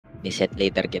Ni-set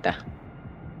later kita.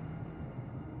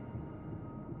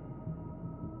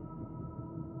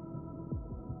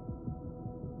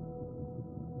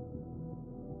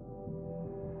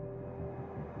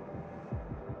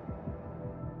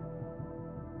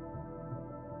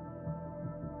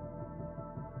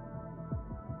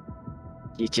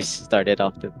 You just started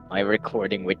off my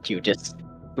recording with you just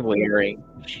swearing.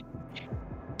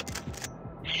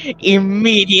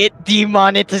 Immediate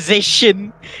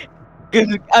demonetization.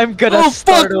 I'm gonna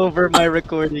start over my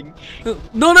recording.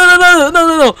 No.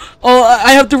 Oh,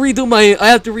 I have to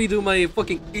redo my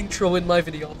fucking intro in my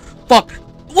video. Fuck.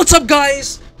 What's up,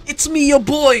 guys? It's me, your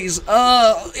boys.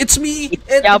 It's me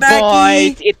and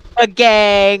Macky. Boys, it's a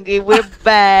gang. We're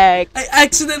back. I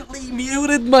accidentally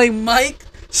muted my mic,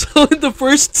 so in the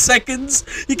first seconds,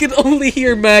 you can only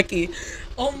hear Macky.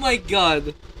 Oh my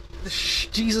god.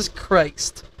 Jesus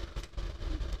Christ.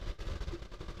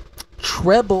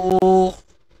 Treble.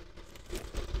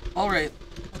 Alright.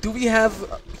 Do we have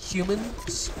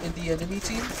humans in the enemy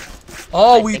team?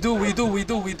 Oh, we do.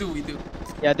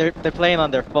 Yeah, they're playing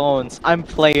on their phones. I'm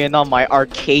playing on my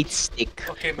arcade stick.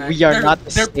 Okay, man. We are not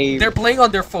the same. They're playing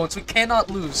on their phones. We cannot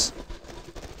lose.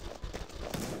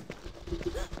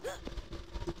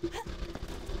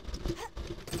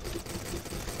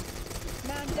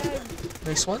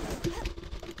 Nice one.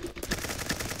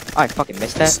 Oh, I fucking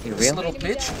missed that. You This real? little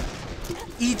bitch.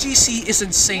 EGC is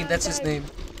insane. That's his name.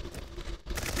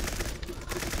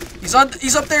 He's up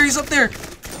there.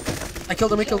 I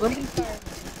killed him.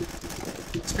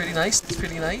 It's pretty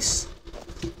nice.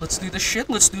 Let's do the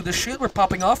shit. We're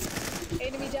popping off.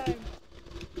 Enemy down.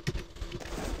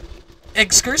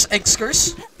 Egg curse.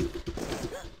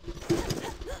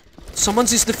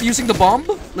 Someone's is defusing the bomb.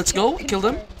 Let's go. Kill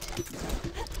them.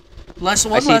 Last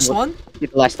one.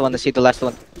 See the last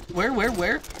one.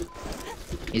 Where?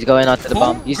 He's going onto the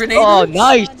Boom, bomb. He's grenade. oh,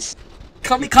 nice!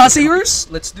 Kamikaze-ers?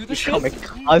 Let's do the shit.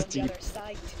 Kamikaze.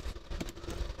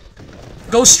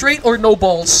 Go straight or no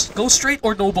balls.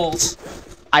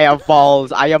 I have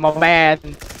balls. I am a man.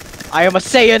 I am a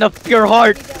Saiyan of pure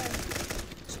heart.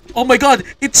 Oh my god,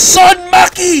 it's Son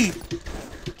Macky!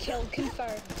 Kill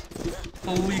confirmed.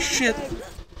 Holy shit.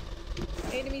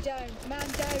 Enemy down. Man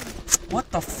down. What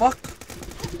the fuck?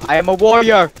 I am a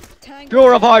warrior. Tango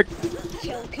Pure of heart.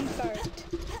 Kill confirmed.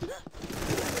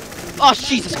 Oh,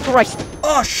 Jesus Christ.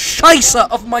 Oh, scheisse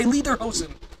of my Lederhosen.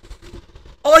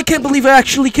 Oh, I can't believe I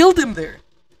actually killed him there.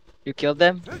 You killed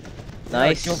them?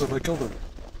 Nice. I killed him.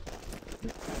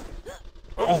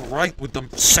 Alright, with the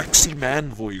sexy man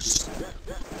voice.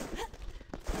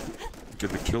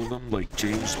 Gonna kill them like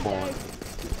James Bond.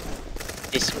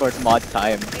 Discord mod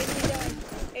time. Enemy down.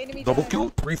 Enemy Double down. kill,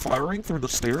 pre-firing through the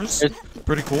stairs. There's-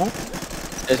 Pretty cool.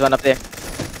 There's one up there.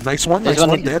 Nice one, There's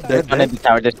dead, one in the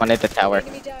tower. There's one in the tower.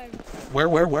 Enemy down.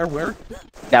 Where?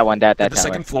 That one, that The tower.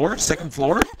 second floor?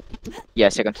 Yeah,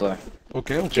 second floor.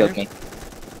 Okay. Killed me.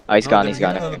 Oh, he's gone. He's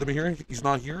gone. Let me hear. He's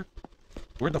not here.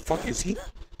 Where the fuck is he?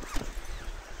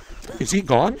 Is he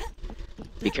gone?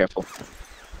 Be careful.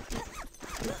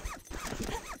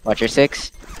 Watch your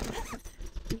 6.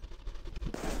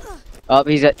 Oh,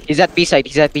 he's at B side.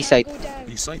 Tango down.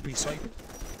 B site.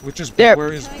 Which is There.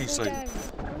 where is B Tango site? down.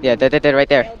 Yeah, they're right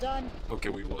there. Well done. Okay,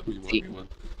 we won. See.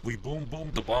 We boom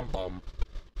the bomb.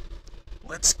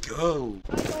 Let's go.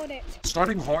 I'm on it.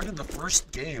 Starting hard in the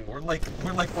first game. We're like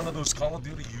one of those Call of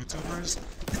Duty YouTubers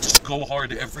that just go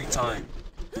hard every time.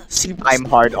 Seamless. I'm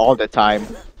hard all the time.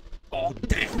 Oh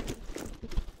damn.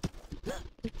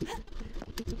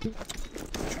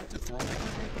 Tried to throw me,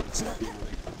 but it's not really.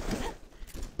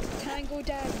 Tango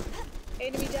down.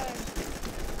 Enemy down.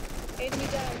 Enemy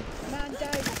down. Man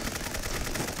down.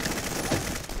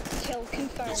 Kill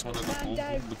confirmed. That's one of Man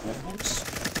down. the boom booms.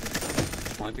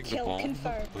 Planting the Kill bomb,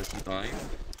 confirmed. but he died.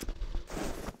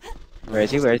 Where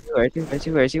is he? I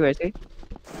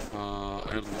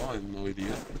don't know. I have no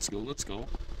idea. Let's go.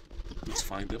 Let's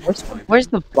find him. Where's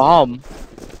the bomb?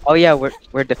 Oh yeah,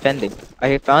 we're defending.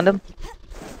 I found him.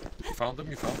 You found him?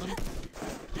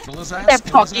 Kill his ass. That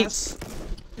Kill his fucking- ass.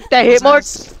 That hit mark.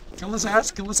 Kill his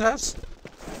ass.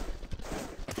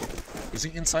 Is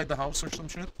he inside the house or some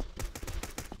shit?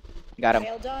 Got him.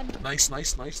 Well done. Nice.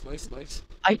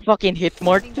 I fucking hit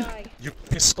mark. Standing by. You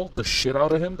pistoled the shit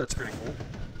out of him? That's pretty cool.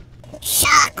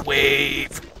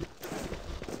 Shockwave!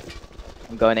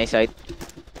 I'm going A side.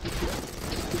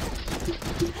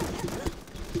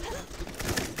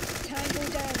 Tango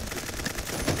down.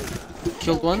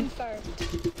 Killed one. Confirmed.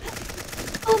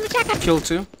 Killed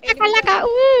 2. Shakalaka.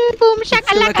 Boom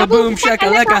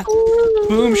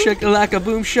shakalaka.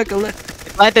 Boom shakalaka.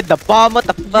 Planted the bomb. What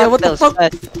the fuck? Yeah, what the fuck?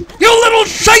 You little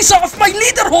scheisse of my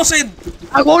Lederhosen!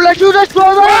 I won't let you destroy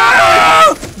me!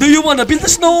 Ah! Do you wanna build a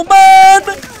snowman?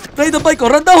 Ride the bike or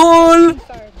run the hole?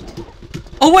 Confirmed.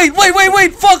 Oh wait!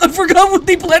 Fuck! I forgot when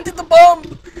they planted the bomb.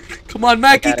 Come on,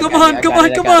 Macky! Come on! I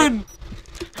got it.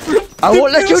 I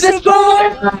won't let you destroy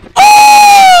me!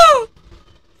 Ah!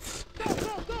 Go,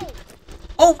 go, go!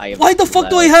 Oh, I am why the fuck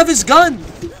do I loud. have his gun?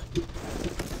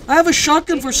 I have a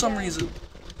shotgun for some reason.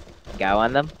 Go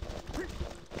on them.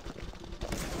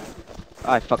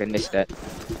 Oh, I fucking missed it.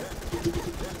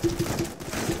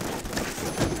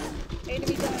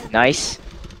 Enemy down. Nice.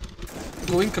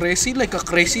 Going crazy like a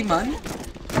crazy man.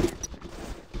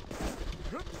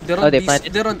 They're Oh, on they B,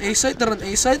 planted. they're on A side. They're on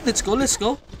A side. Let's go. Let's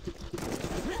go.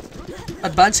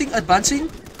 Advancing. Advancing.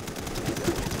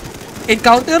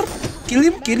 Encounter. Kill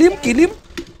him. Kill him. Kill him.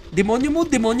 Demonio mode.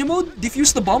 Demonio mode.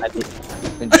 Defuse the bomb.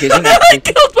 Confusing. I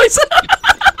killed myself.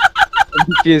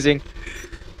 Confusing.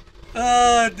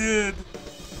 Ah, dude.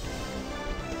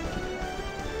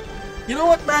 You know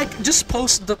what, Mac? Just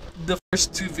post the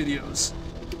first 2 videos.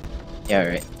 Yeah,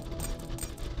 right.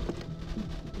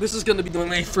 This is gonna be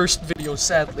my first video,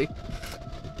 sadly.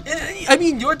 I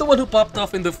mean, you're the one who popped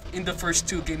off in the first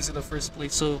 2 games in the first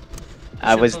place, so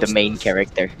I should was the post main those.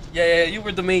 character. Yeah, you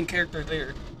were the main character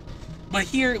there. But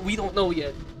here, we don't know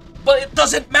yet. But it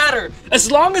doesn't matter.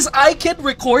 As long as I can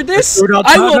record this, It do not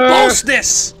I will matter. post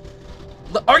this.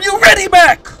 Are you ready,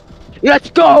 Mac? Let's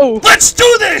go! Let's do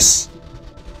this!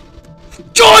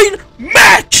 Join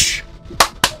match!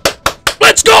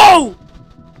 Let's go!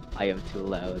 I am too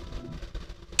loud.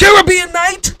 Caribbean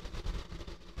night?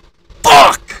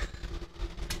 Fuck!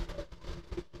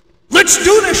 Let's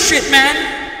do this shit, man!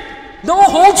 No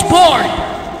holds barred!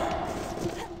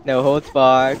 No holds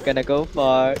barred, gonna go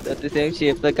far. That's the same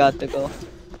ship, I got to go.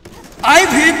 I've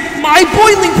hit my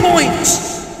boiling point!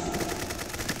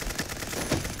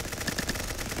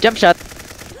 Jump shot.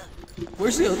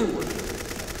 Where's the other one?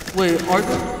 Wait, are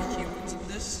there humans in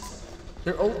this?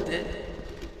 They're all dead.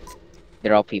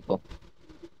 They're all people.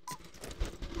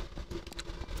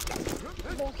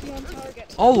 Walking on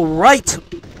target. Alright!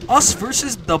 Us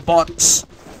versus the bots.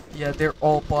 Yeah, they're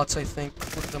all bots, I think.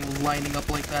 With them lining up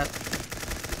like that.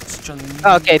 Such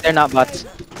a Okay, they're not bots.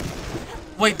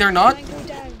 Wait, they're not? Tango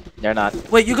down. They're not.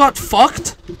 Wait, you got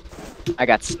fucked? I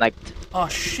got sniped. Oh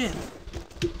shit.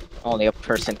 Only a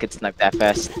person could snipe that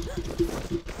fast.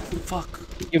 Fuck.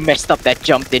 You messed up that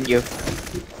jump, didn't you?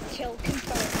 Kill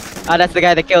confirmed. Ah, that's the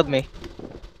guy that killed me.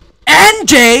 And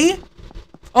Jay!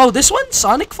 Oh, this one?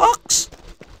 Sonic Fox?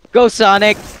 Go,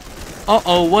 Sonic!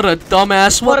 Uh-oh, what a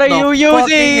dumbass. What are the you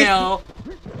fucking using? hell?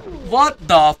 What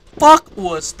the fuck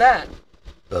was that?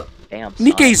 Damn,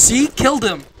 Sonic. Nikkei Z killed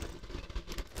him.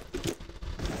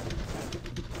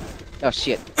 Oh,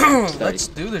 shit. Sorry. Let's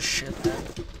do this shit, man.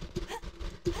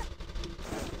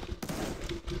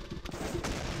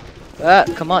 Ah,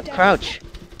 come on, crouch.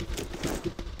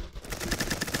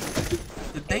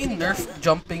 Did they nerf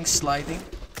jumping sliding?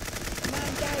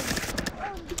 Man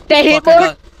down. They hit Fuck, I more!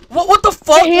 got- What the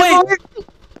fuck? They hit Wait, more!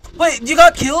 wait, you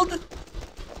got killed?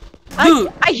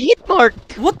 Dude, I hit Mark!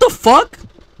 what the fuck?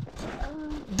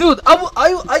 Dude,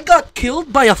 I got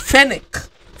killed by a fennec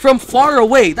from far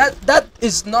away. That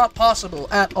is not possible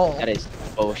at all. That is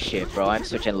bullshit, bro. I'm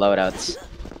switching loadouts.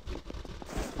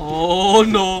 Oh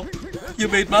no. You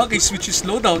made Macky switch his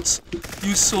loadouts.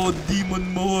 You saw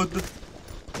demon mode.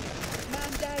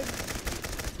 Man down.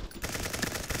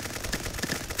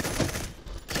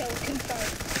 Kill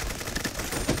confirmed.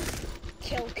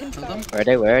 Kill confirmed. Where are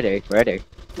they? Where are they? Where are they?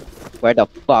 Where the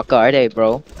fuck are they,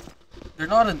 bro? They're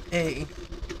not an A.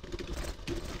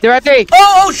 They're at me!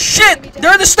 Oh shit!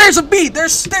 They're the stairs of B!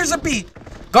 There's stairs of B!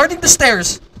 Guarding the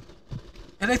stairs.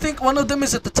 And I think one of them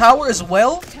is at the tower as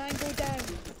well. Tango down.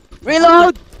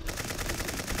 Reload!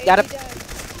 Got Enemy him. down.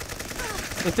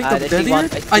 I think I I'm see dead one,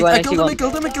 here. I see one, I I see one.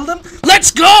 killed him. Let's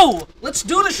go! Let's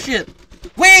do this shit!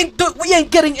 We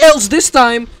ain't getting L's this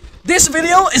time. This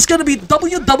video is gonna be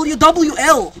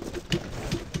WWWL.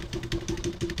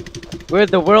 We're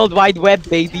the World Wide Web,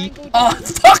 baby. Tango down. Oh,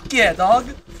 fuck yeah, dog.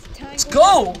 Let's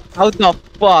go! How the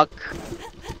fuck?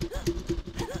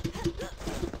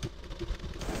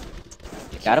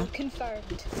 Got him?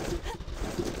 Confirmed.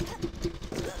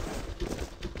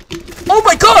 Oh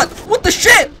my god! What the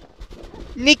shit?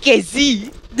 Nikkei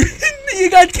Z! You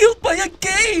got killed by a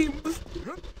game!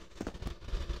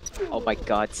 Oh my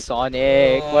god,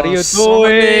 Sonic! What are Oh, you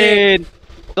Sonic. doing?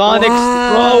 Sonic's Why,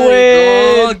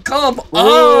 throwing! dog? Come on!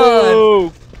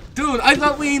 Whoa. Dude, I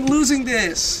thought we ain't losing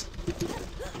this.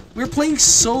 We're playing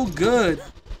so good.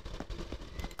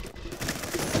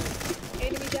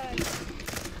 Enemy down.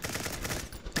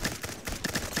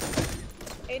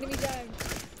 Enemy down.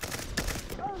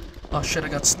 Oh shit, I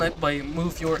got sniped by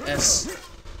Move Your S.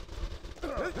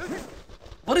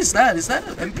 What is that? Is that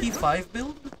an MP5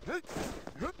 build?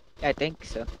 I think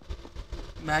so.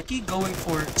 Macky going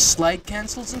for slide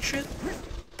cancels and shit?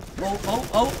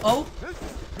 Oh.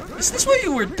 Is this what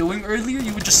you were doing earlier?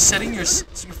 You were just setting your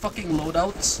fucking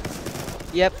loadouts?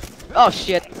 Yep. Oh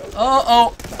shit.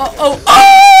 Oh!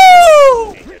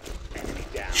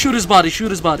 Shoot his body,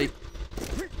 shoot his body.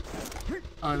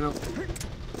 Oh no.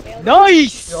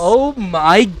 Nice! Oh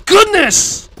my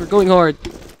goodness! We're going hard.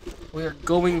 We are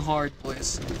going hard,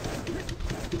 boys.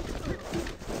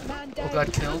 Man Oh, down.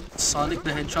 got killed. Sonic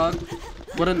the Hedgehog.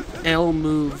 What an L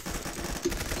move.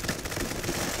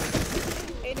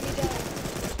 Enemy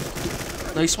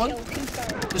down. Nice one. Kill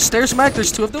confirmed. The stairs, Mac.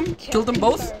 There's two of them. Kill Killed them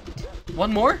both. confirmed.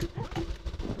 One more.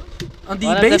 On the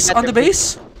One of them base. On the better be-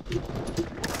 base.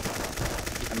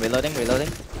 I'm reloading.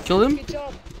 Kill him. Good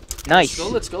job. Nice.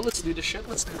 Let's go. Let's do the shit.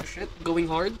 Going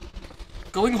hard.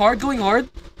 Going hard.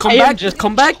 I am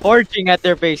Come back. Charging at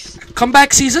their base.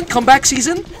 Comeback season.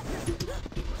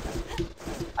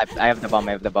 I have the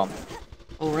bomb.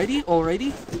 Already.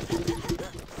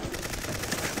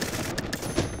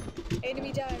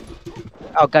 Enemy down.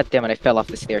 Oh god damn it! I fell off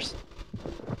the stairs.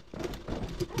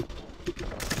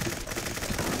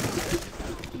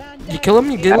 Man down. You kill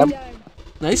him? You get Enemy him? down.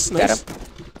 Nice. Got him.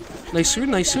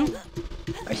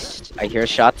 Nice. I hear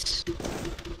shots.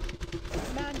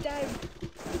 Man down.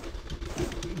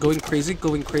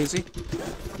 Going crazy.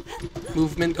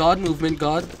 Movement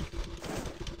god.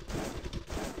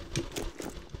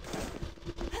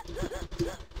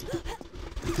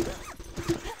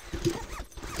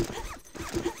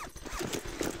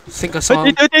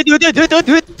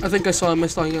 I think I saw him. I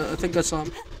think I saw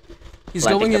him. He's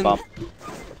Planting going the in. bomb.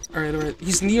 Alright.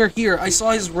 He's near here. I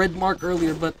saw his red mark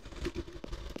earlier, but...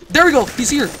 There we go! He's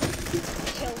here!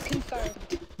 Kill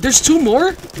confirmed. There's two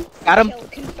more? Got him. Kill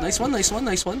confirmed.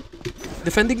 Nice one.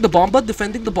 Defending the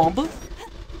bomba.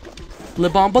 Le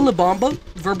bomba.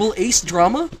 Verbal ace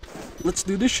drama. Let's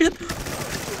do this shit.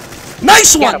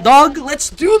 Nice Get one, him. dog! Let's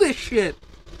do this shit!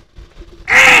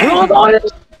 I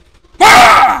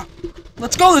Ah!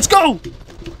 Let's go!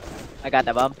 got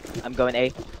the bomb. I'm going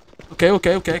A. Okay.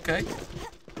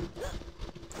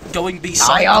 Going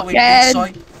B-side,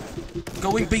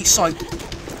 Going B-side.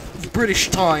 British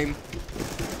time.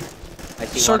 I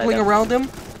see Circling one of around them,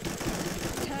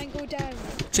 Tango down.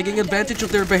 taking Man advantage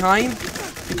of their behind,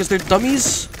 because they're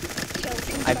dummies. down. Kill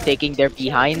confirmed. I'm taking their Kill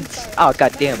behinds. confirmed. Oh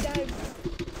god Man damn. down.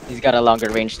 He's got a longer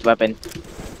ranged weapon.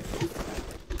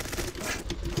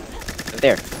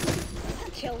 There.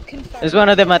 Kill confirmed. There's one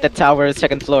of them at the tower,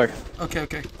 second floor.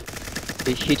 Okay.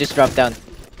 He just dropped down.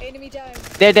 Enemy down.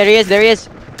 There he is.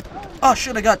 Oh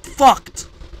shit, I got fucked.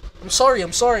 I'm sorry.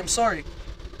 It's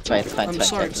fine. I'm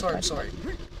sorry.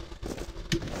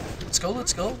 Let's go.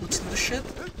 Let's do this shit.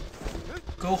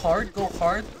 Go hard.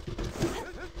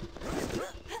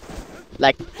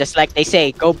 Just like they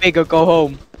say, go big or go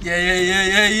home.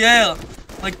 Yeah.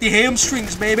 Like the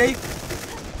hamstrings, baby.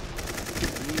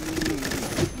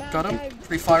 Man Got him. down.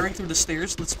 Free firing through the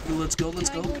stairs. Let's go.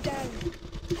 Tango down.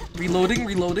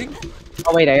 Reloading.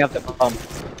 Oh wait, I have the bomb.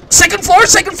 Second floor.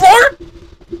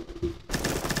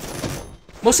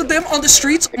 Most of them on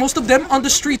the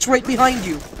streets right behind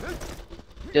you.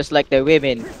 Just like the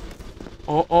women.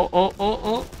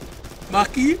 Oh.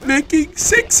 Macky making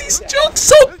sexy jokes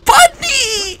so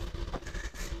funny!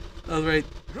 Alright.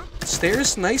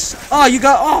 Stairs, nice. Oh, you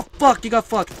got fucked.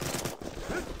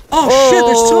 Oh shit,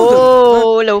 there's two of them.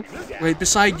 Oh, low. Right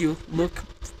beside you. Look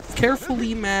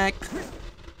carefully, Mac.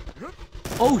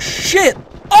 Oh shit!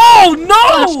 Oh no!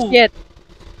 Oh shit.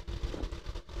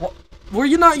 Were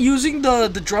you not using the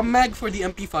drum mag for the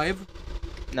MP5?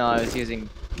 No, I was using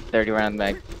 30 round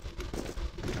mag.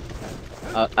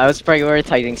 I was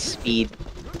prioritizing speed.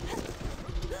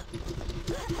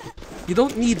 You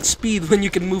don't need speed when you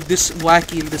can move this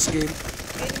wacky in this game.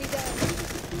 Enemy down.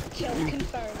 Kill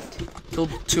confirmed.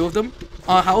 Killed two of them.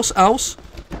 House.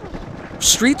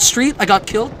 Street. I got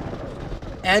killed.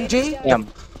 Angie, Damn.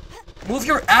 move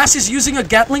your ass is using a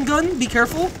Gatling gun. Be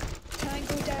careful.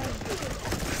 Tango down.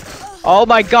 Oh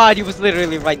my god, he was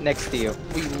literally right next to you.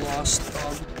 We lost.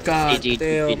 God GG,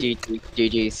 damn.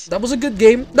 GG's. That was a good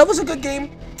game.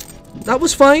 That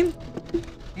was fine.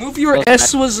 Move your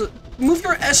S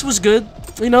was good.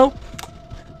 You know,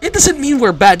 it doesn't mean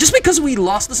we're bad. Just because we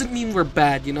lost doesn't mean we're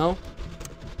bad. You know,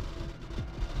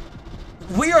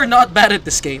 we are not bad at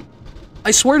this game. I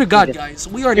swear to God, guys,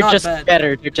 we are You're not just bad.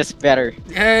 better. You're just better.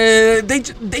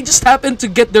 They just happen to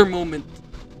get their moment.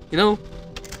 You know,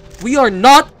 we are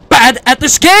not bad at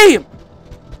this game.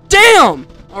 Damn.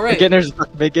 All right. Beginner's luck.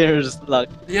 Beginner's luck.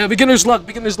 Yeah, beginner's luck.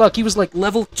 Beginner's luck. He was like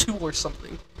level 2 or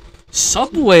something.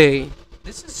 Subway.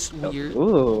 This is weird.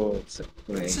 Ooh.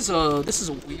 This is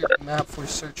a weird map for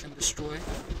search and destroy.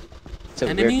 It's a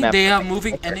weird Enemy. map. They have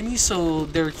moving enemies, so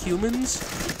they're humans.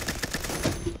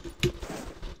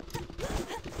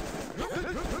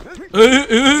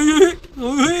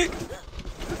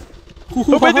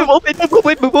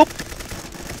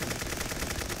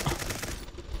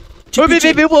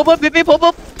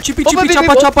 Chippy chippy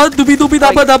chapa chapa dubi dubi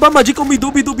daba daba magical me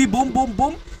dubi dubi boom boom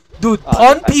boom. Dude,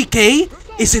 Pawn PK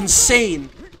is insane.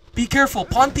 Be careful,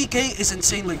 Pawn PK is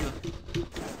insanely good.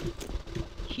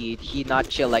 He not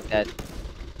chill like that.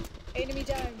 Enemy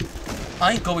down.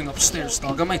 I ain't going upstairs,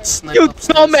 dog. I might snipe You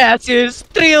upstairs. dumbasses!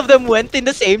 3 of them went in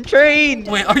the same train.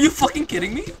 Wait, are you fucking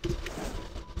kidding me?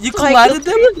 You So I collided killed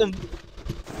them? 3 of them.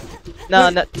 No,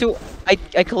 no, 2. I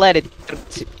collided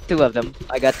 2 of them.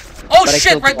 I got. Oh but I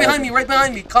shit! killed Right 2 of behind them. me! Right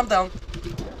behind me! Calm down.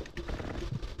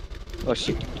 Oh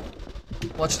shit.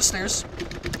 Watch the stairs.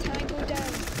 Tango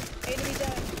down. Enemy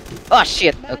down. Oh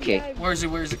shit. Man Okay. down. Where is he?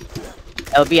 Where is he?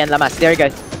 LB and Lamas. There you go.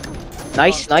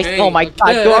 Nice, nice. Okay, Oh my god,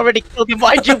 okay. you already killed him.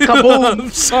 Why'd you kaboom? I'm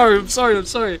sorry. I'm sorry. I'm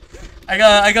sorry. I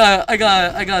got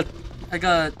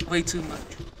way too much.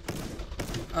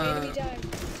 Enemy down.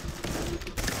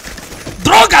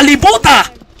 Droga libuta!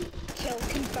 Kill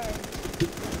confirmed.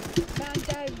 Man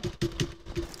down.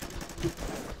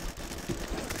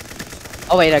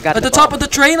 Oh wait, I got At the top of the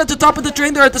train. At the top of the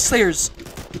train. They're at the stairs.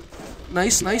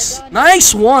 Nice, nice,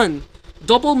 nice one.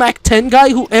 Double Mac 10 guy.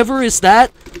 Whoever is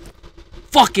that.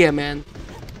 Fuck yeah, man.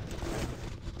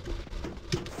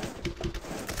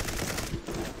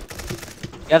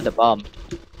 You have the bomb.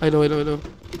 I know. I know. I know.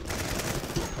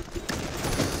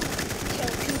 Kill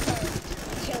confirmed.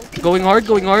 Kill confirmed. Going hard.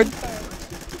 Going hard.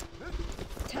 Confirmed.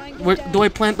 Tango Where down. do I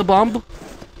plant the bomb?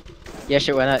 Yeah,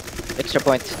 sure, why not? Extra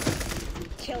point.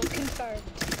 Kill confirmed.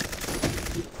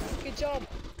 Good job.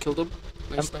 Killed him.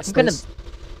 Nice, I'm nice, gonna. nice.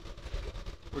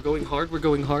 We're going hard. We're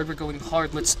going hard. We're going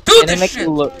hard. Let's do Can I this make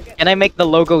shit. can I make the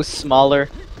logo smaller?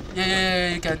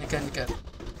 Yeah, you can.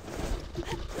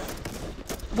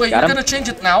 Wait, Got you're him? gonna change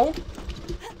it now?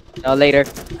 No, later.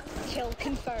 Kill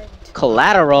confirmed.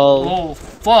 Collateral. Oh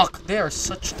fuck! They are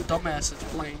such dumbasses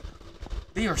playing.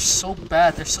 They are so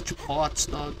bad. They're such bots,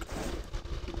 dog.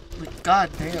 Like,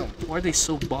 goddamn, why are they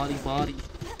so body?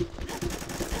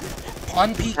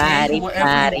 On PK, Patty, whoever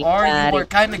patty, you are patty.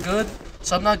 kind of good.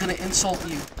 So I'm not gonna insult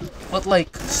you, but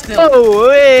like, still. Oh,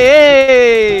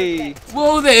 hey!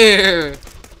 Whoa there!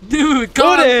 Dude,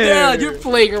 calm there. down! You're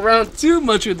playing around too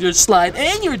much with your slide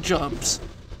and your jumps!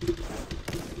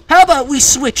 How about we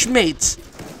switch mates?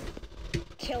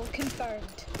 Kill confirmed.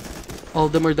 All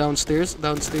of them are downstairs.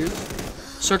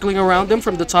 Circling around them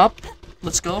from the top.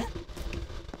 Let's go.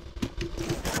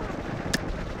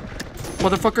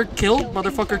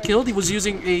 Motherfucker killed. He was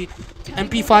using a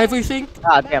MP5, I think.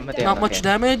 Ah, damn, Not much okay.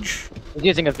 damage. He's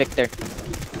using a Victor.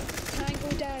 Tango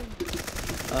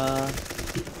down.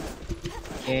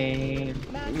 Game.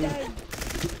 Man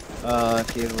down.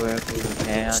 Keep working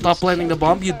hands. Stop planting the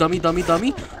bomb, you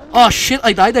dummy. Oh shit,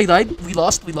 I died. We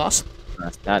lost.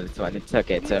 That's not it's fine. It's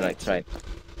okay. It's alright. It's fine.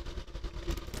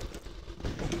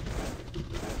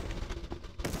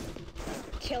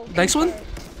 Kill Nice one. confirmed.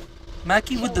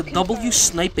 Macky with the W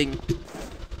sniping.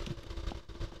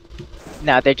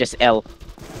 Nah, they're just L.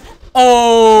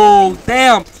 Oh,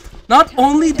 damn. Not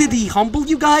only did he humble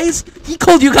you guys, he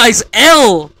called you guys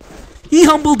L. He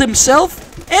humbled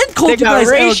himself and called you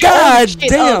guys L. God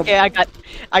damn. Okay,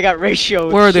 I got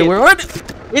ratio. Where are they? Shit. Where are they?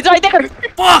 It's right there.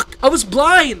 Fuck! I was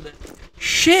blind.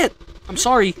 Shit. I'm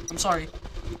sorry.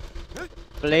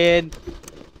 Flint.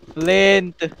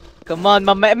 Come on,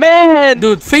 my man.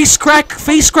 Dude, face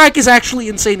crack is actually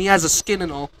insane. He has a skin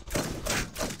and all.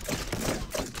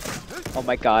 Oh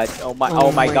my god. Oh my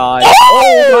my- god.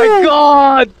 Oh! Oh my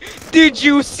god. Did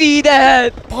you see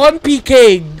that? Pawn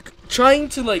PK trying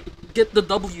to like get the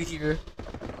W here.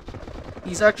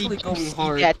 He's actually Did you going see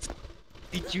hard. that?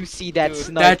 Did you see that Dude,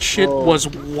 snipe? that shit bro? was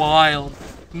wild.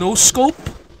 No scope?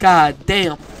 God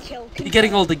damn. Kill You're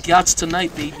getting all the guts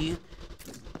tonight, baby.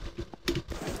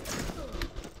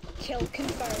 Kill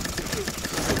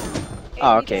confirmed.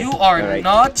 Oh, okay. You are Alright.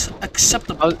 not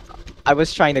acceptable. I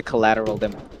was trying to collateral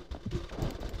them.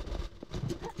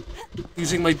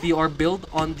 Using my BR build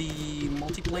on the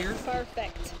multiplayer.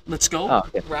 Perfect. Let's go. Oh,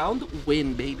 okay. Round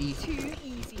win, baby. Too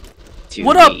easy. Too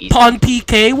What up, easy. Pawn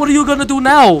PK? What are you gonna do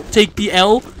now? Take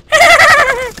PL?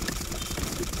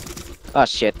 Oh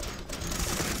shit.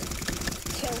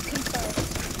 Kill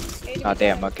confirmed. Enemy Oh,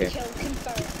 damn, down. okay. Kill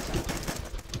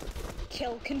confirmed.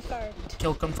 Kill confirmed.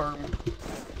 Kill confirmed.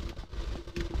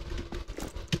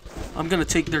 I'm gonna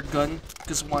take their gun,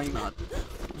 because why not?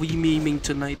 We memeing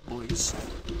tonight, boys.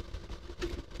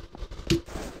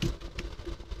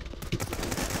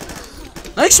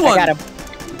 Nice one! I got him.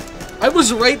 I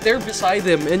was right there beside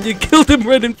him, and you killed him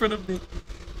right in front of me.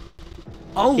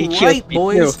 He killed Alright, me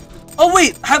boys. too. Oh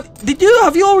wait,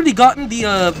 have you already gotten the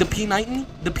P90?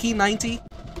 The P90?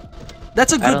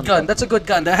 That's a good gun. That's a good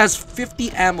gun. That has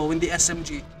 50 ammo in the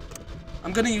SMG.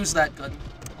 I'm gonna use that gun.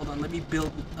 Hold on, let me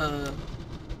build.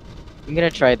 I'm gonna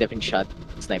try a different shot,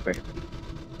 sniper.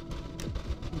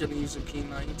 I'm gonna use a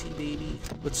P90, baby.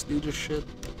 Let's do this shit.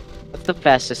 What's the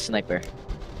fastest sniper?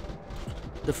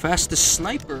 The fastest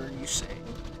sniper, you say?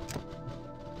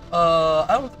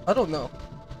 I don't know.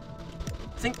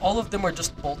 I think all of them are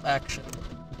just bolt action.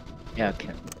 Yeah,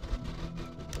 okay.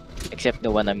 Except the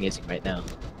one I'm using right now.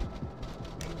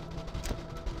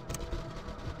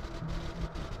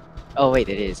 Oh wait,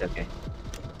 it is, okay.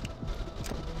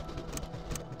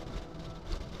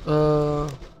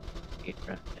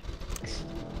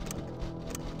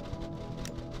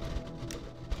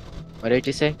 What did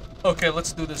you say? Okay,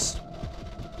 let's do this.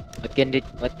 What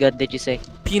gun did you say?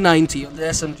 P90 on the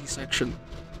SMG section.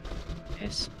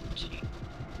 SMG.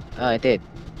 Oh, I did.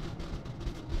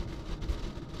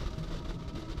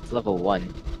 It's level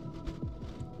 1.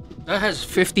 That has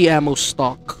 50 ammo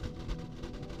stock.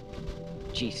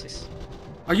 Jesus.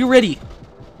 Are you ready?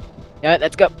 Yeah,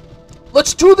 let's go.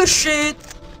 Let's do this shit!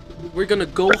 We're gonna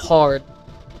go hard.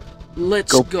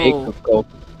 Let's Go go. big, go.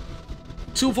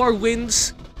 2 of our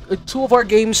wins, 2 of our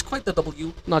games, quite the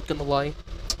W, not gonna lie.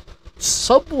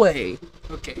 Subway.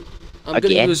 Okay. I'm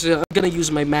gonna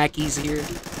use my Mackies here.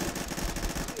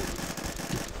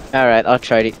 Alright,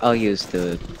 I'll use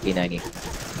the P90.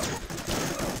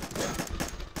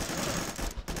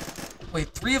 Wait,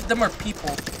 3 of them are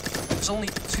people. There's only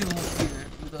 2 here.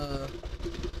 Oh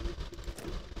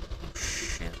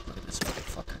shit, look at this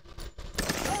motherfucker.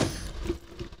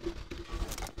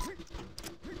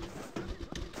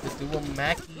 The dual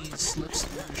Mackies, let's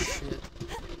do this shit.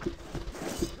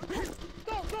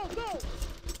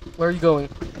 Where are you going?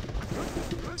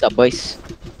 What's up, boys?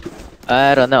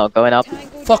 I don't know, going up.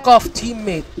 Fuck off,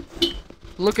 teammate.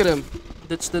 Look at him.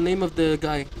 That's the name of the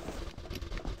guy.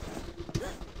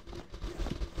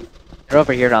 They're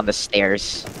over here on the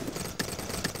stairs.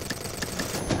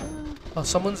 Oh,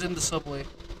 someone's in the subway.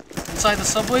 Inside the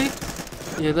subway?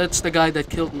 Yeah, that's the guy that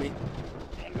killed me.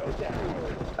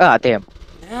 Ah, damn.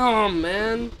 Damn,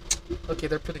 man. Okay,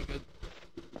 they're pretty good.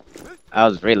 I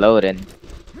was reloading.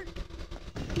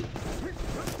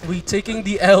 We taking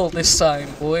the L this time,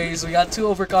 boys. We got too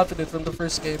overconfident from the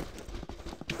first game.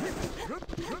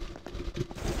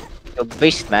 So,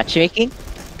 based matchmaking?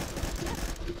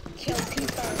 Kill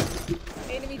confirmed.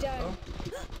 Enemy down.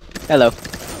 Hello.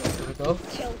 There we go.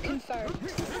 Kill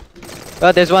confirmed.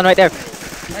 Oh, there's one right there.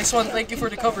 Nice one. Thank you for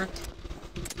the cover.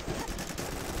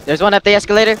 There's one up the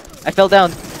escalator. I fell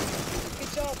down.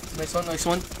 Good job. Nice one, nice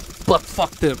one. But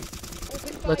fuck them. Open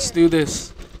fire. Let's do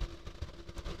this.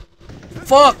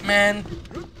 Fuck, man.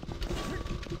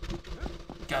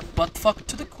 Got butt fucked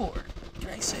to the core. What can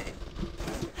I say?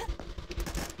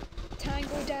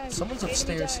 Tango down. Someone's Enemy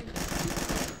upstairs down.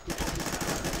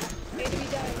 here. Enemy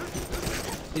down.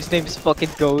 His name's fucking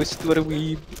Ghost. What a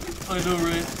weeb. I know,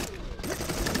 right?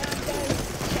 Man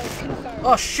down. Kill confirmed.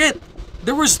 Oh shit!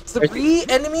 There was 3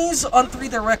 enemies on 3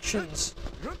 directions.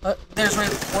 There's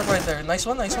one right there. Nice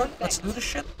one, nice one. Let's do this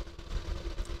shit.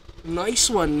 Nice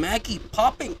one, Macky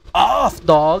popping off,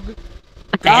 dog.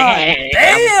 God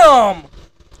damn!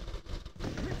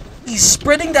 He's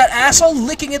spreading that asshole,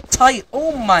 licking it tight.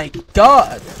 Oh my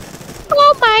god.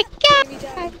 Oh my god. Enemy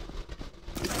down.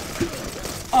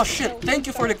 Oh shit, thank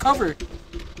you for the cover.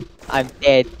 I'm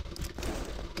dead.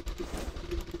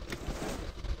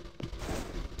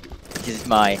 This is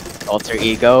my alter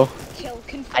ego. Kill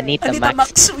confirmed. I need I the need a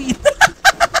max. Maxween.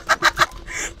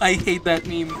 I hate that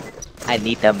meme. I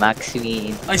need the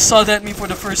Maxine. I saw that meme for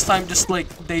the first time just like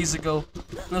days ago.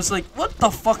 And I was like, what the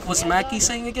fuck was Macky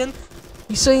saying again?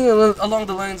 He's saying along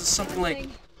the lines of something like,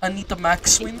 Anita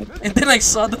Maxwin. And then I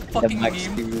saw the fucking meme.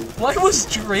 Maxine. Why was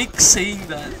Drake saying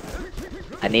that?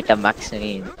 I need the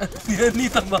Maxine.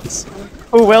 Anita Maxwin.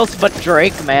 Who else but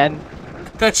Drake, man?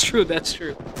 That's true, that's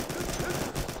true.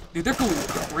 Dude, they're going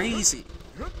crazy.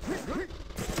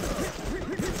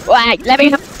 Wait, let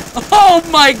me. Oh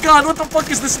my god, what the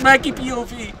fuck is this Macky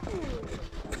POV?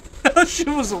 That shit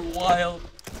was wild.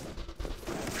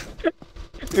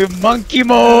 Monkey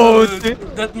mode.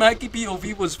 That Macky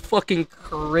POV was fucking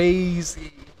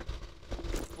crazy.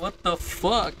 What the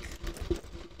fuck?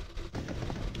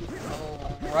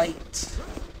 Alright.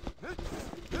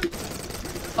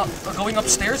 Going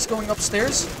upstairs, going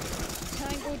upstairs.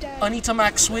 Anita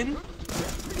Max win.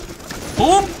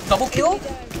 Boom! Double kill.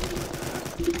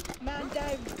 Man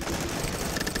down.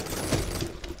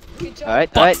 Good job.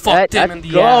 Alright, Butt alright, fucked alright, him let's in the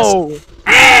go.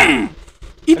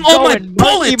 Eat I'm all my going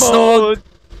bullets, monkey dog. mode.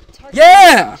 Target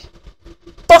Yeah!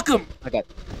 Fuck him!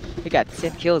 We got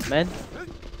 10 kills, man.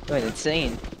 Going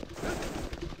insane.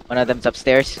 One of them's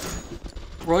upstairs.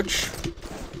 Grudge.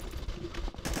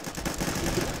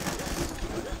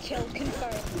 kill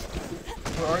confirmed.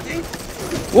 Where are they?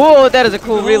 Whoa, that is a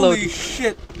cool reload. Holy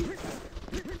shit.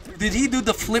 Did he do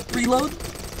the flip reload?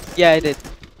 Yeah, I did.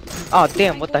 Oh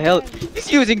damn, what the hell?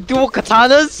 He's using dual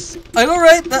katanas? I know,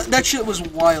 right? That shit was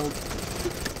wild.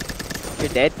 You're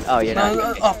dead? Oh, you're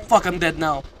not. Oh fuck, I'm dead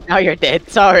now. Now you're dead.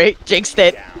 Sorry, jinxed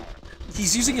it.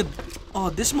 He's using a... Oh,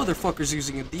 this motherfucker's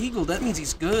using a deagle. That means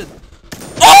he's good.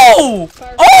 Oh!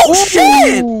 Oh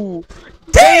shit! Ooh,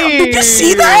 Damn! Did you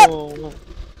see that?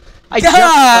 I just saw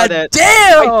God that.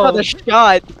 damn! I saw the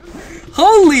shot.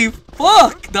 Holy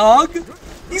fuck, dog!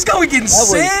 He's going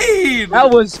insane! That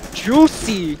was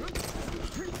juicy.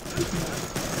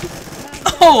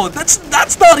 Oh,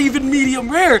 that's not even medium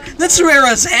rare. That's rare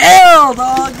as hell,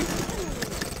 dog.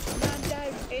 Man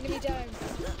down. Enemy down.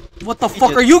 What the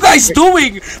fuck are you guys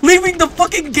doing? Leaving the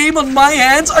fucking game on my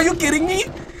hands? Are you kidding me?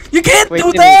 You can't Wait,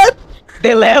 do they- that.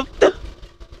 They left?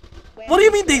 What do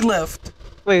you mean they left?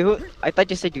 Wait, who? I thought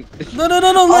you said you... No,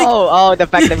 like oh, the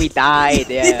fact that we died.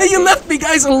 Yeah, yeah, you okay. left me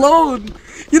guys alone.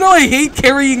 You know I hate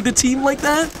carrying the team like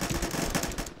that.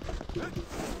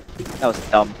 That was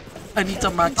dumb. Anita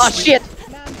Max. Oh win. shit!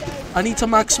 Man down. Anita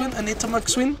Max win. Anita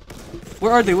Max win.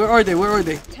 Where are they? Where are they? Where are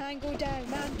they? Tango down.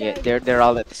 Man Yeah, down. they're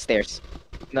all at the stairs.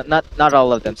 Not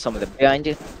all of them. Some of them behind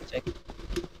you. Check.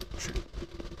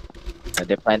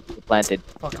 They're planted.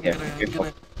 Fuck, I'm Yeah, gonna, careful.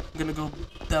 I'm gonna go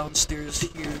downstairs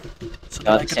here so that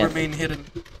Down I can center. remain hidden.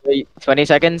 Wait, 20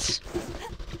 seconds.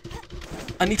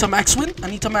 Anita Max win.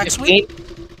 Anita Max win.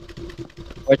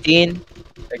 15, 14,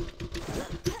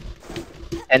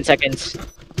 10 seconds.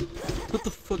 What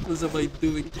the fuck was I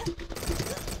doing?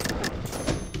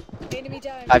 Enemy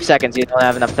down. 5 seconds. You don't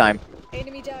have enough time.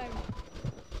 Enemy down.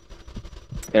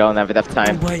 You don't have enough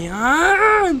time. Oh,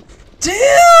 bayan!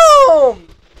 Damn!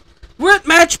 We're at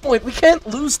match point. We can't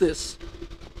lose this.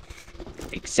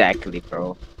 Exactly,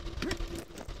 bro.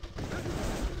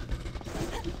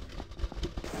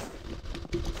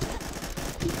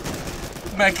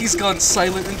 Macky's gone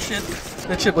silent and shit.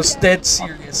 That shit was dead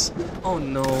serious. Oh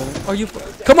no. Are you...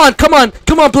 Come on, come on!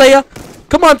 Come on, player!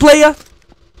 Come on, player!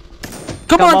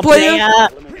 Come on, player!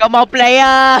 Come on,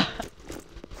 player!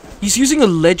 He's using a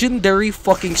legendary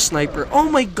fucking sniper. Oh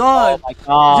my Oh god! my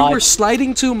god. You were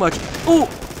sliding too much. Oh!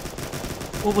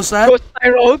 What was that? Go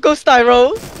Styro! Go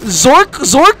Styro! Zork!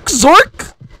 Zork!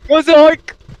 Zork! Go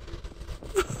Zork!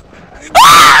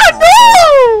 Ah!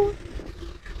 No!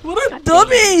 What a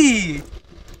dummy!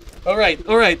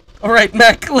 Alright,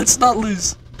 Mac, let's not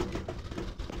lose.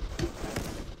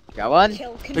 Got one.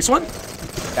 Kill confirmed. Next one?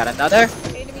 Got another.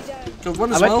 Enemy down. Killed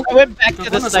one I as went, well. I went back Killed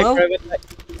to the one as sniper. well. I went back-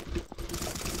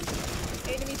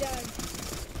 Enemy down.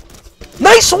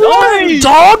 Nice one, Nice!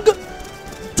 dog!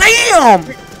 Damn!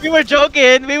 We were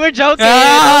joking. We were joking.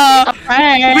 Ah! It's a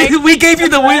prank. We gave you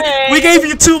the win. We gave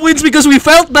you 2 wins because we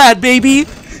felt bad, baby.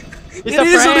 It's It a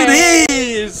is what prank. it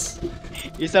is.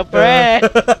 It's a prank.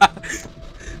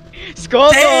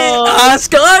 Score! Damn!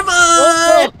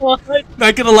 Skyman! Score!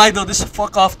 Not gonna lie though, this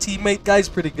fuck off teammate guy's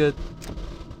pretty good.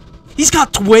 He's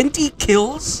got 20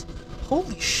 kills?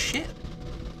 Holy shit.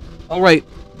 Alright,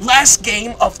 last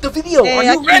game of the video. Are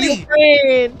you ready?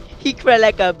 He cried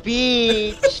like a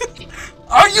beach.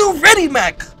 Are you ready,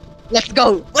 Mac? Let's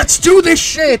go. Let's do this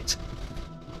shit!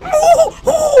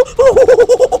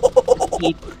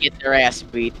 Need to get their ass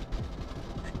beat.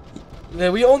 Yeah,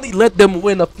 we only let them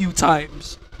win a few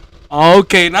times.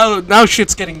 Okay, now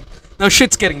shit's getting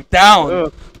down.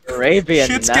 Ooh, Arabian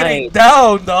Shit's Night. getting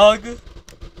down, dog.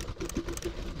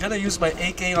 Gonna use my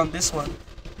AK on this one.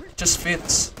 Just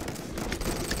fits.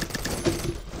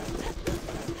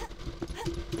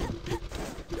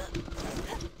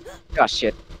 Oh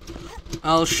shit.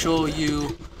 I'll show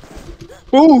you.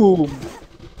 Boom.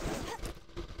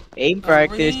 Aim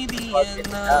practice. Arabian,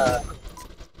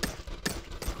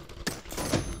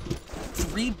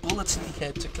 3 bullets in the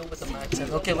head to kill with the max.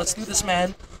 Okay, let's do this,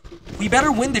 man. We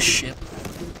better win this shit.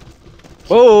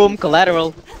 Boom.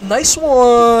 Collateral. Nice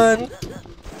one.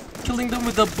 Killing them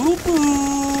with the boo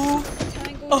boo.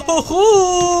 Tango down.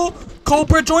 Oh,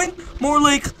 Cobra joint? More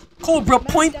like Cobra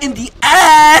point in the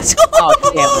ass. Oh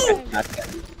damn. Not good.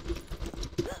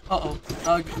 Uh-oh.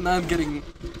 Now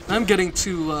I'm getting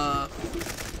too,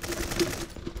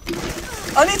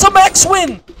 I need to max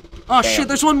win! Oh Damn. shit,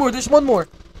 there's one more.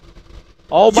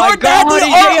 Oh my Your god, daddy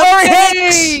he's RR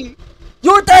Hex! AFK!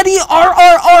 Your daddy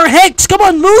RRR Hex! Come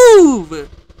on, move!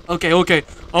 Okay, okay,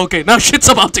 okay, now shit's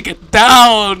about to get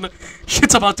down!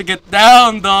 Shit's about to get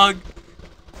down, dog!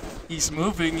 He's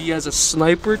moving, he has a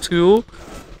sniper too.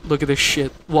 Look at this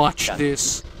shit. Watch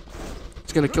this.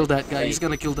 He's gonna kill that guy, he's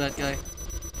gonna kill that guy.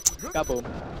 Kaboom.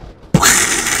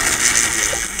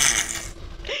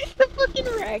 The fucking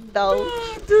ragdoll.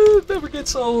 Ah, dude, never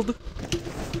gets old.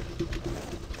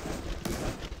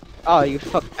 Oh, you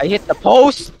fuck. I hit the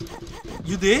post!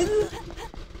 You did?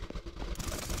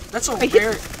 That's a I hit-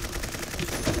 rare...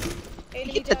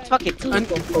 Enemy Hit the down. fucking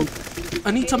post.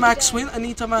 Anita Max win,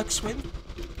 Anita Max win.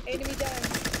 Enemy down.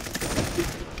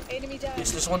 Enemy down.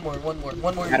 Yes, there's one more. Got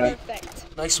it.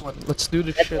 Perfect. Nice one. Let's do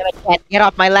this Damn shit. it, cat, get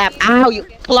off my lap. Ow, you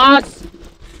claws!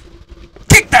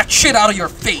 Kick that shit out of your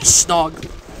face, dog.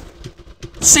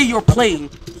 Say you're playing.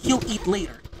 He'll eat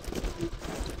later.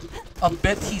 I'll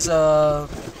bet he's gonna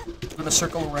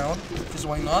circle around, because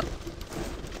why not?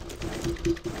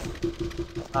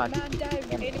 Man down.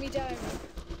 Enemy down.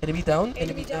 Enemy down,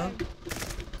 Enemy down.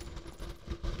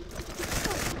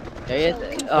 There he is.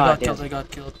 I Oh, got damn. killed, I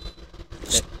got killed.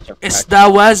 Sure, Esta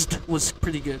West was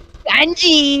pretty good.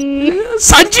 Sanji!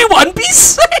 Sanji One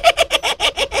Piece?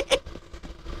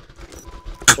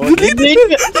 Oh, ninja!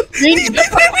 Ninja!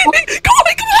 Come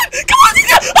on, come on, come on!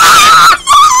 Ah!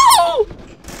 No!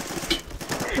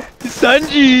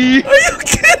 Sanji! Are you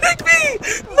kidding me?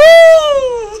 No!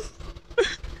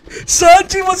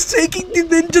 Sanji was taking the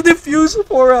ninja diffuser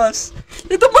for us.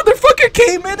 And the motherfucker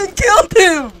came in and killed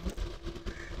him.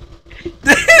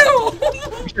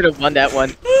 Damn! We should have won that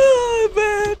one. Ah,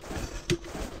 man.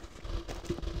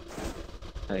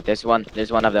 Wait, there's one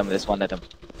of them,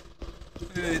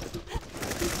 Good.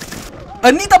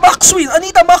 Anita Maxwin!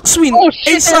 Anita Maxwin! Oh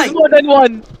shit, A side! there's more than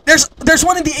one! There's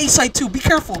one in the A side too, be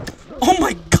careful! Oh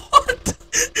my god!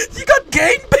 You got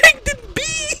gangbanged in B!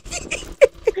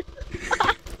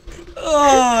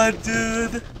 Oh,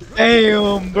 dude.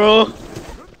 Damn, bro.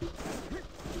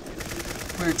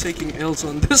 We're taking L's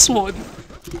on this one.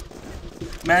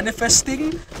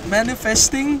 Manifesting,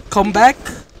 comeback.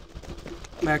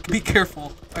 Mac, be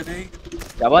careful. Are they?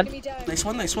 That one? Enemy down. Nice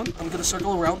one, nice one. I'm gonna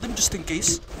circle around them just in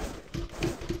case.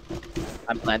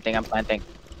 I'm planting.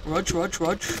 Rudge.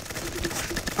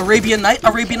 Arabian Night,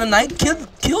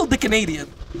 kill the Canadian.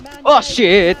 Man Oh down.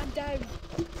 shit! Man down.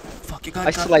 Fuck, you I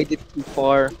guys got, slided too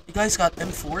far. you guys got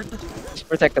M4'd? Just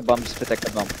protect the bomb,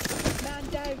 Man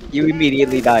down. You Man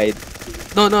immediately down. died.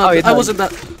 No, Oh, you I died. wasn't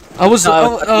that. I was.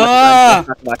 No, Ah!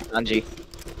 that's not Sanji.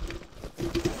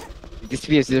 They're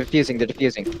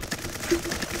defusing.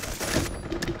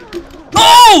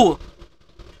 No!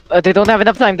 They don't have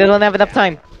enough time.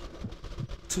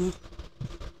 2,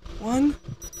 1.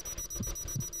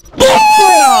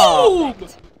 Oh! Boom!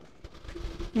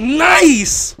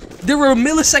 Nice! They were a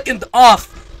millisecond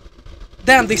off.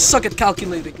 Damn, they suck at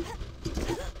calculating.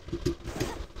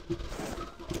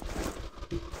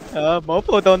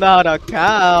 Mopo don't know how to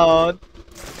count.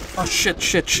 Oh shit.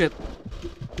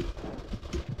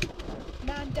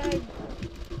 Man down.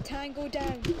 Tango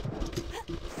down.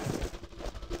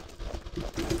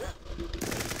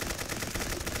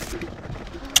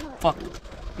 Fuck.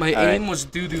 My Alright. aim was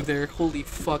doo-doo there. Holy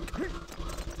fuck.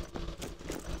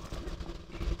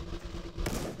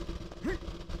 Oh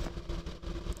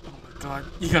my god.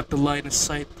 You got the line of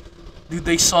sight. Dude,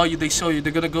 they saw you.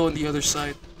 They're gonna go on the other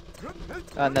side.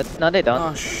 No, they don't.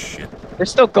 Oh shit. They're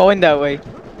still going that way.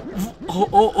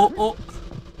 Oh.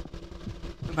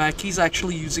 Macky's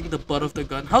actually using the butt of the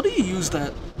gun. How do you use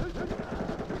that?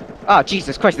 Oh,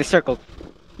 Jesus Christ, they circled.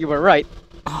 You were right.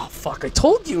 Oh fuck, I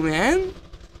told you, man.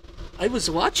 I was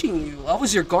watching you. I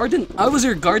was your guardian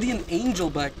angel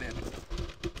back then.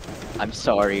 I'm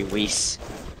sorry, Whis.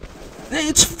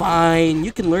 It's fine.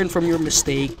 You can learn from your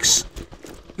mistakes.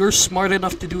 You're smart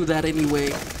enough to do that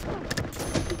anyway.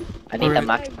 I need the Alright.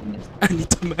 max. I need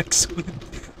to max win.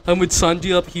 I'm with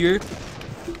Sanji up here.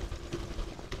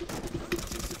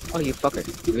 Oh, you fucker.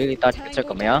 You really thought you could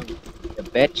circle me, huh? You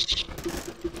bitch.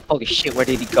 Holy shit, where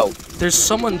did he go? There's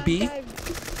someone Man B. down.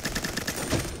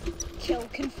 Kill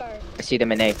confirmed. I see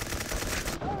them in A.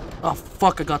 Oh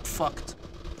fuck, I got fucked.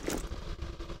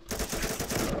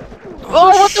 Oh,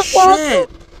 what the fuck? shit.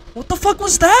 What the fuck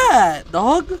was that,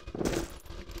 dog?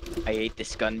 I hate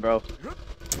this gun, bro.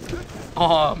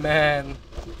 Oh man.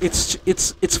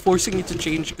 It's forcing me to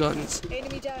change guns.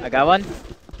 Enemy down. I got one.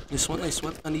 Nice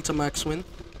one. I need to max win.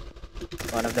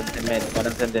 One of them's in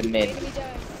mid. Enemy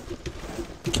down.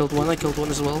 I killed one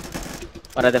as well.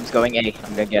 One of them's going A.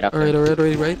 I'm gonna get up. Alright.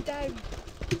 Man down.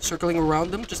 Circling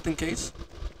around them just in case.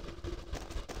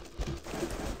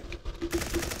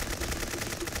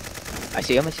 I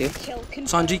see him. I see him. Kill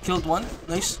confirmed. Sanji killed one.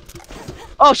 Nice.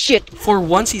 Oh shit! For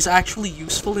once, he's actually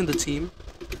useful in the team.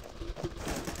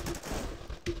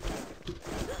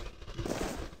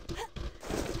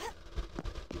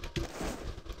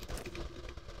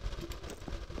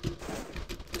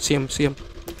 See him, see him.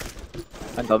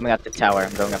 I'm going up the tower.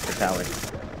 I'm going up the tower.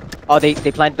 Oh, they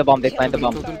planted the bomb. They planted the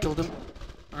Killed bomb. him, killed him.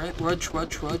 Alright, Rudge.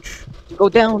 Go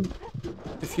down.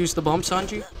 Defuse the bomb,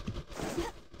 Sanji.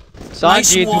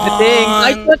 Sanji, do the Nice thing. one.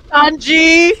 Nice one,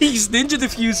 Sanji. He's ninja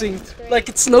defusing like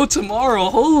it's no tomorrow.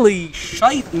 Holy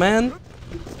shite, man.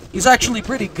 He's actually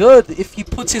pretty good if he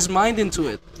puts his mind into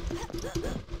it.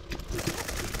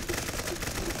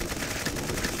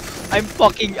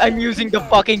 I'm using the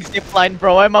fucking zipline,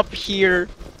 bro. I'm up here.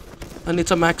 And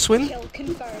it's a max win. Kill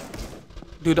confirmed.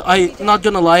 Dude, I not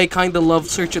gonna lie, I kinda love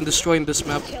search and destroy in this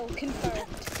map. Kill confirmed.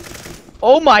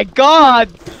 Oh my god!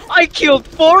 I killed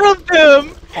 4 of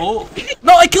them! Oh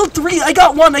no, I killed 3. I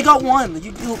got one.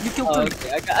 You killed 3.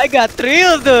 Okay, I got 3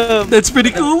 of them! That's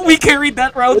pretty cool. We carried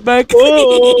that round back.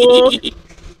 Oh.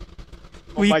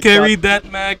 We my carried that,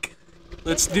 Mac.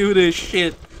 Let's do this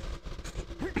shit.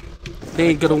 They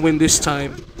ain't gonna win this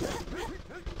time.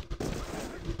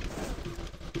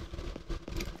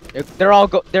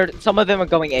 Some of them are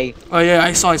going A. Oh yeah,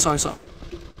 I saw.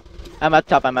 I'm up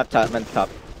top. I'm up top.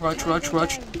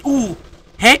 Rush. Ooh,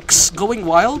 Hex going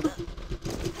wild.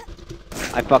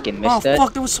 I fucking Oh missed it.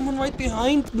 fuck, there was someone right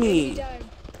behind me. Down.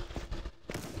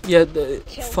 Yeah,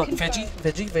 Kill fuck, confirmed.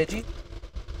 veggie.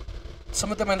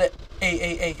 Some of them are the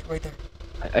A, right there.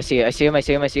 I see him. I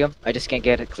just can't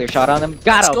get a clear shot on him.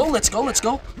 Got him! Let's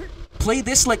go. Play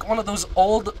this like one of those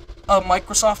old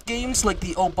Microsoft games, like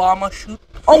the Obama shoot.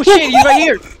 Oh shit, he's right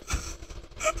here!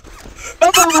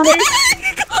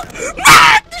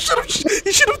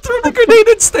 You should have thrown the grenade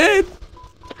instead.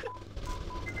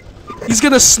 He's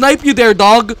gonna snipe you there,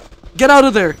 dog. Get out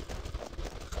of there.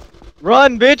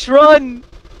 Run, bitch, run!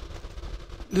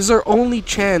 This is our only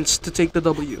chance to take the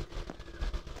W.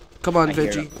 Come on, I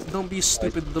hear Veggie. Don't be a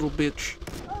stupid little bitch.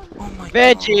 Oh my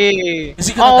god. Veggie! Is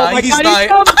he gonna die? My He's god, dying.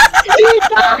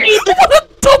 He died!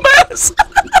 Dumbass!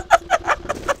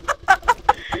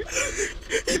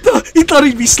 he thought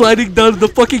he'd be sliding down the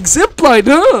fucking zipline,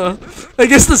 huh? I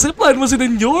guess the zipline wasn't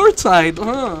in your side,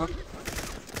 huh?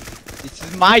 This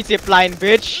is my zipline,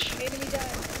 bitch!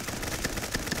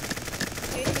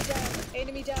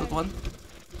 Enemy down. Good one.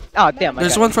 Oh damn, I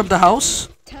There's got one from the house.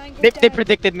 Tango They down.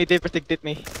 predicted me. There's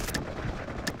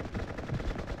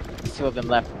 2 of them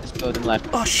left.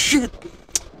 Oh shit!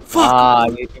 Fuck! Ah,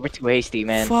 you were too hasty,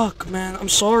 man. Fuck, man. I'm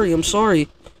sorry. I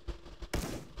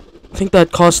think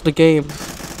that cost the game.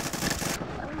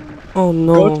 Oh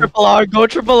no. Go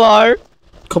triple R!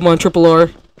 Come on, triple R.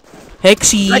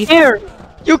 Hexy! Right here!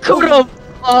 You could've!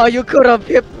 Oh, you could've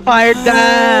fired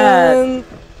that! Man.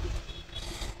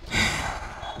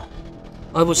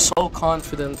 I was so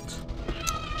confident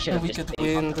Should've we just could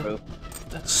stayed on win. the roof.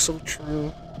 That's so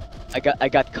true. I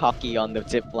got cocky on the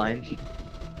zip line.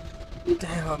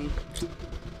 Damn.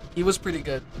 He was pretty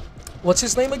good. What's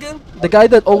his name again? The guy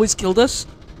that always killed us?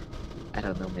 I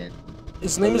don't know, man.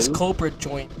 His name is Hello? Cobra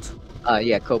Joint.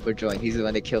 Yeah, Cobra Joint. He's the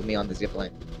one that killed me on the zip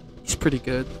line. He's pretty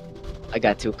good. I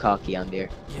got too cocky on there.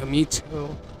 Yeah, me too.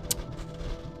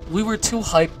 We were too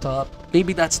hyped up.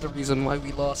 Maybe that's the reason why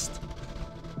we lost.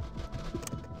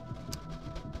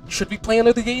 Should we play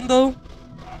another game though?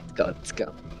 Let's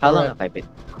go. How long Alright. have I been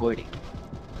recording?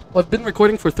 Well, I've been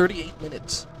recording for 38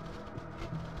 minutes.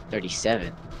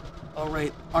 37.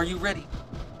 Alright, are you ready?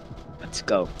 Let's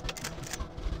go.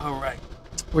 Alright.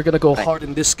 We're gonna go Right. hard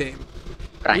in this game.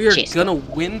 We are Francesco. gonna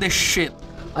win this shit.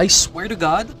 I swear to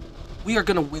God, we are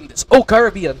gonna win this. Oh,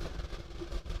 Caribbean!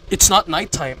 It's not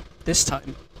nighttime this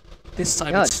time. This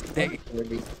time Yeah, it's day.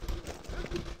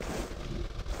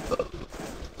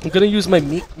 I'm gonna use my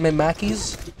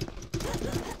Mackies.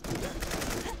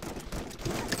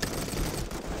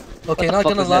 Okay, the not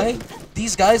fuck gonna was that? lie,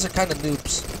 these guys are kind of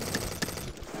noobs.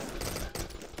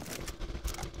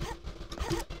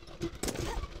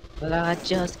 But I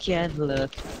just can't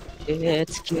look.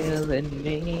 It's killing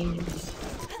me.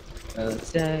 I'm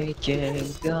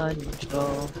taking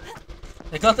control.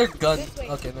 They got their gun. This way.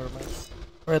 Okay, never mind.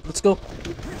 Alright, let's go.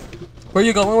 Where are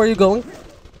you going? Where are you going?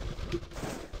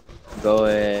 Go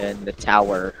in the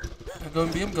tower. I'm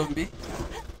going B, I'm going B.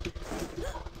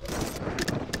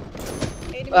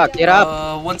 Enemy Fuck, down. get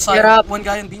up! One side, Get up. one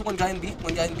guy in B, one guy in B,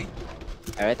 one guy in B.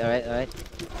 Alright. Enemy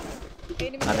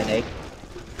I'm in down. A.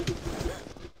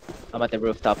 I'm at the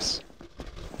rooftops.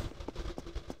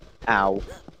 Ow.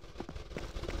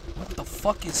 What the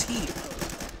fuck is he?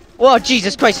 Whoa,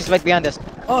 Jesus Christ, he's right behind us.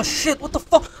 Oh shit, what the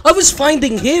fuck? I was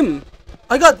finding him!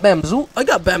 I got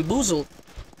bamboozled.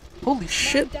 Holy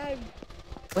shit. Man down.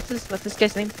 What's this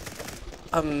guy's name?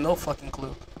 I have no fucking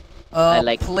clue. I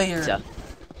like player. pizza.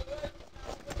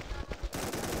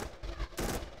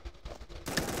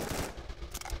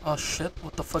 Oh shit,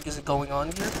 what the fuck is going on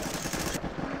here?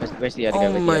 Where's the other guy?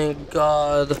 Oh Where's the my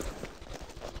god.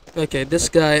 Okay, this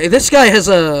guy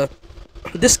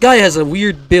has a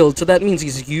weird build, so that means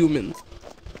he's human.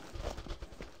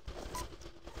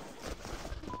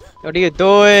 What are you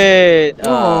doing?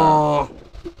 Oh.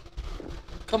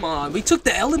 Come on, we took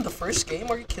the L in the first game,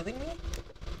 are you kidding me?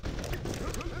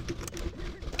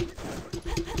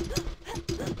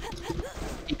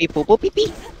 Beep beep boop boop beep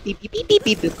beep beep beep beep beep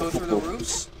beep beep Go through the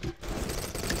roofs.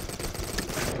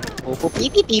 boop boop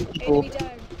beep beep beep beep Enemy boop.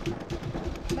 down.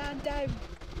 Man down.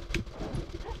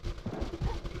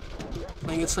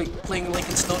 Playing like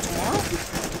it's no tomorrow.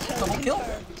 Double kill.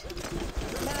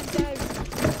 Confirmed. Man down.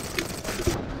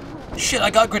 Shit, I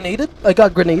got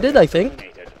grenaded, I think.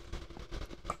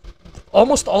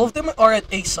 Almost all of them are at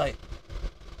A site.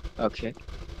 Okay.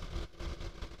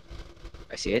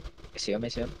 I see it. I see him.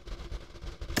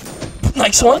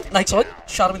 Nice one.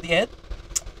 Shot him in the head.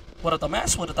 What a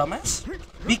dumbass.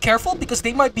 Be careful because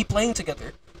they might be playing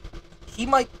together. He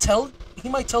might tell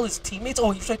his teammates.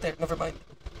 Oh, he's right there. Never mind.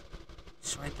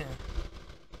 He's right there.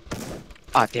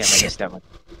 Ah, damn, I Shit. missed that one.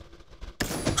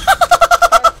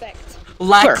 Perfect.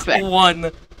 Lack Perfect.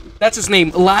 1. That's his name.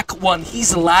 Lack 1.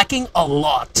 He's lacking a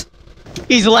lot.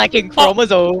 He's lacking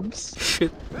chromosomes.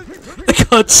 Shit. I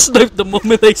got sniped the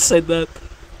moment I said that.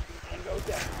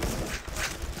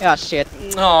 Yeah, shit.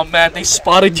 Oh man, they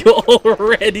spotted you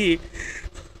already.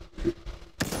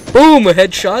 Boom, a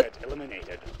headshot.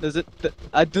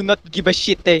 I do not give a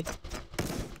shit, eh?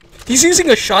 He's using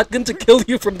a shotgun to kill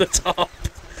you from the top.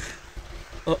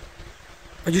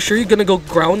 Are you sure you're gonna go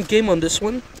ground game on this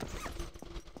one?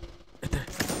 Right there.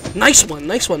 Nice one,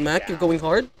 Mac. You're going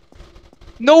hard.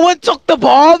 No one took the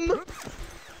bomb!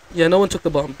 Yeah, no one took the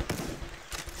bomb.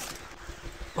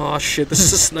 Oh shit, this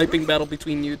is a sniping battle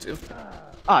between you two.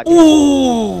 Ah, damn.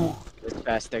 Ooh! He was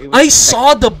faster. He was I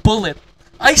saw the bullet.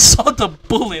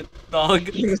 Dog.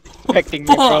 He was expecting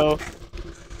me, bro.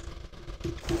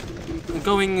 I'm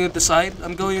going at the side.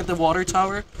 I'm going at the water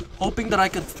tower, hoping that I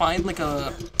could find like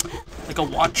a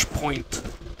watch point,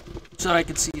 so that I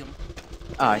could see him.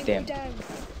 Ah, Tango damn. down.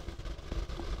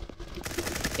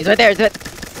 He's right there, Yep.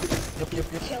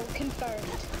 Kill confirmed.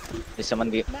 There's someone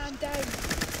be- Man down.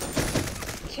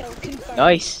 Kill confirmed.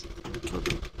 Nice.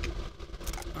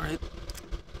 Alright.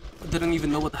 I didn't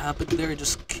even know what happened there. I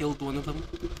just killed one of them.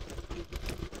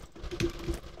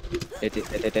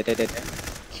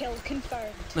 Kill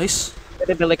confirmed. Nice.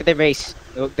 Look at the race.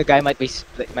 The guy might be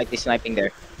sniping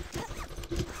there.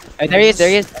 Oh, there he is.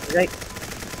 Right.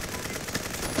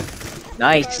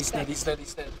 Nice. He's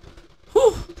dead.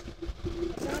 Whew.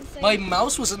 Advancing. My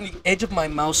mouse was on the edge of my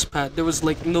mouse pad. There was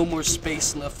like no more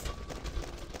space left.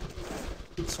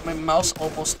 So my mouse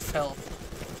almost fell.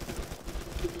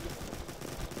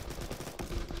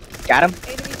 Got him.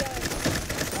 Enemy down.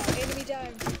 Enemy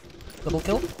down. Double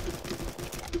kill.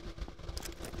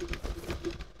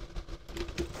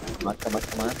 Come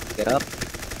on. Get up.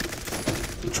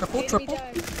 Triple. Enemy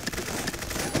down.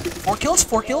 4 kills.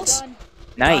 Well done.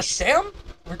 Nice. God damn.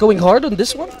 We're going hard on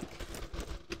this Good one. luck.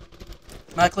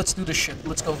 Mac, let's do this shit.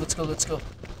 Let's go.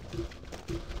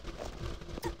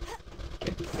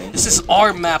 This is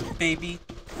our map, baby.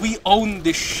 We own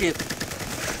this shit.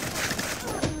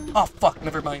 Oh fuck,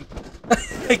 never mind.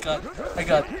 I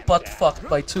got butt fucked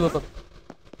by 2 of them.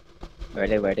 Where are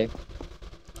they?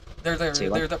 They're there. See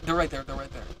one? They're right there.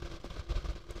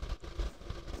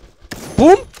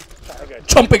 Boom!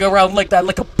 Jumping around like that,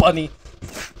 like a bunny.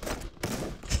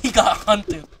 He got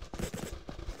hunted.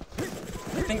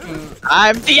 I think you...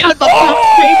 I'm the other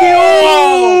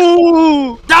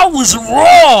Oh! That was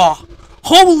raw!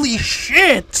 Holy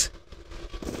shit!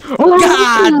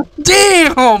 God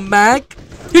damn, Mac!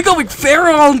 You're going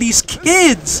feral on these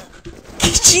kids!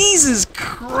 Jesus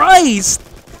Christ!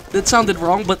 That sounded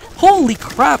wrong, but holy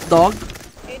crap, dog!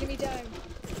 Enemy down.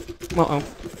 Uh-oh.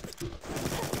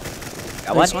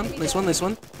 Got Nice one. one, nice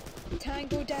one.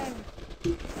 Tango down.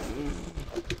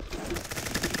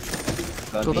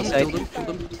 Go Kill on them, B-side. kill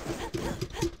them.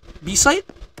 B site?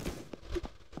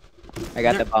 I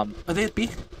got They're- the bomb. Are they at B?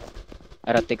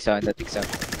 I don't think so.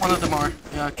 One of them are.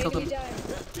 Yeah, kill Enemy them. down.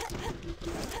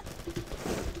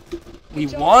 We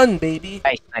won, baby!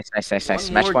 Nice.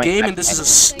 One Match more point. game match and this is a point.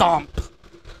 stomp.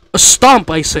 A stomp,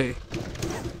 I say.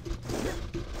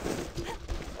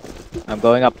 I'm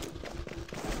going up.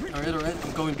 Alright.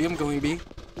 I'm going B.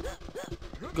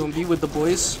 Going B with the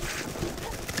boys.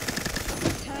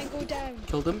 Tango down.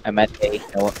 Killed him. I'm at A.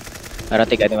 No, I don't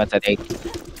think anyone's at A.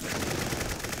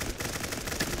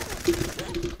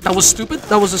 That was stupid.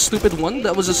 That was a stupid one.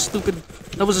 That was a stupid.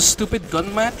 That was a stupid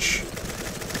gun match.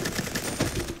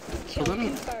 Kill Hold on.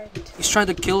 confirmed. He's trying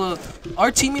to kill a.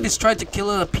 Our teammate is trying to kill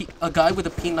a guy with a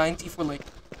P90 for like,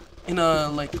 in a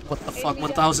like what the fuck,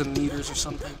 1,000 meters or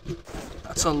something.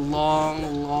 That's a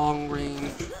long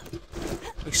range.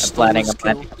 I'm planning.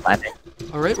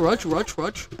 All right, Raj.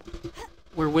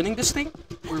 We're winning this thing.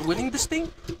 We're winning this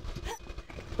thing.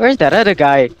 Where's that other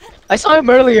guy? I saw him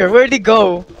earlier. Where'd he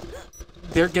go?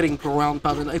 They're getting ground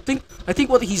pounded. I think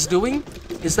what he's doing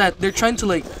is that they're trying to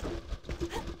like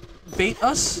bait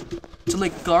us to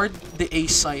like guard the A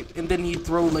site, and then he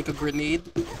throw like a grenade,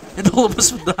 and all of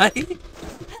us would die.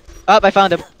 Up, I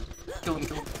found him. Kill him.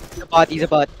 He's a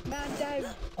bot. Man down.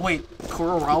 Oh, wait,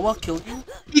 Kurorawa killed you?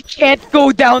 He can't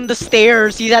go down the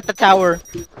stairs. He's at the tower.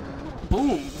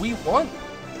 Boom, we won.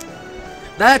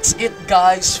 That's it,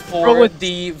 guys, for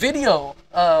the video.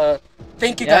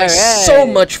 Thank you guys so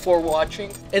much for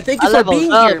watching, and thank you for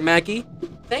being here, Macky.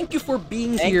 Thank you for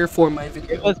being here for my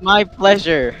video. It was my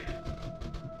pleasure.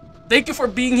 Thank you for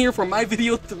being here for my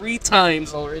video 3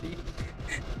 times already.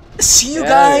 See you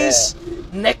guys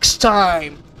next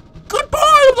time.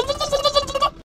 Goodbye!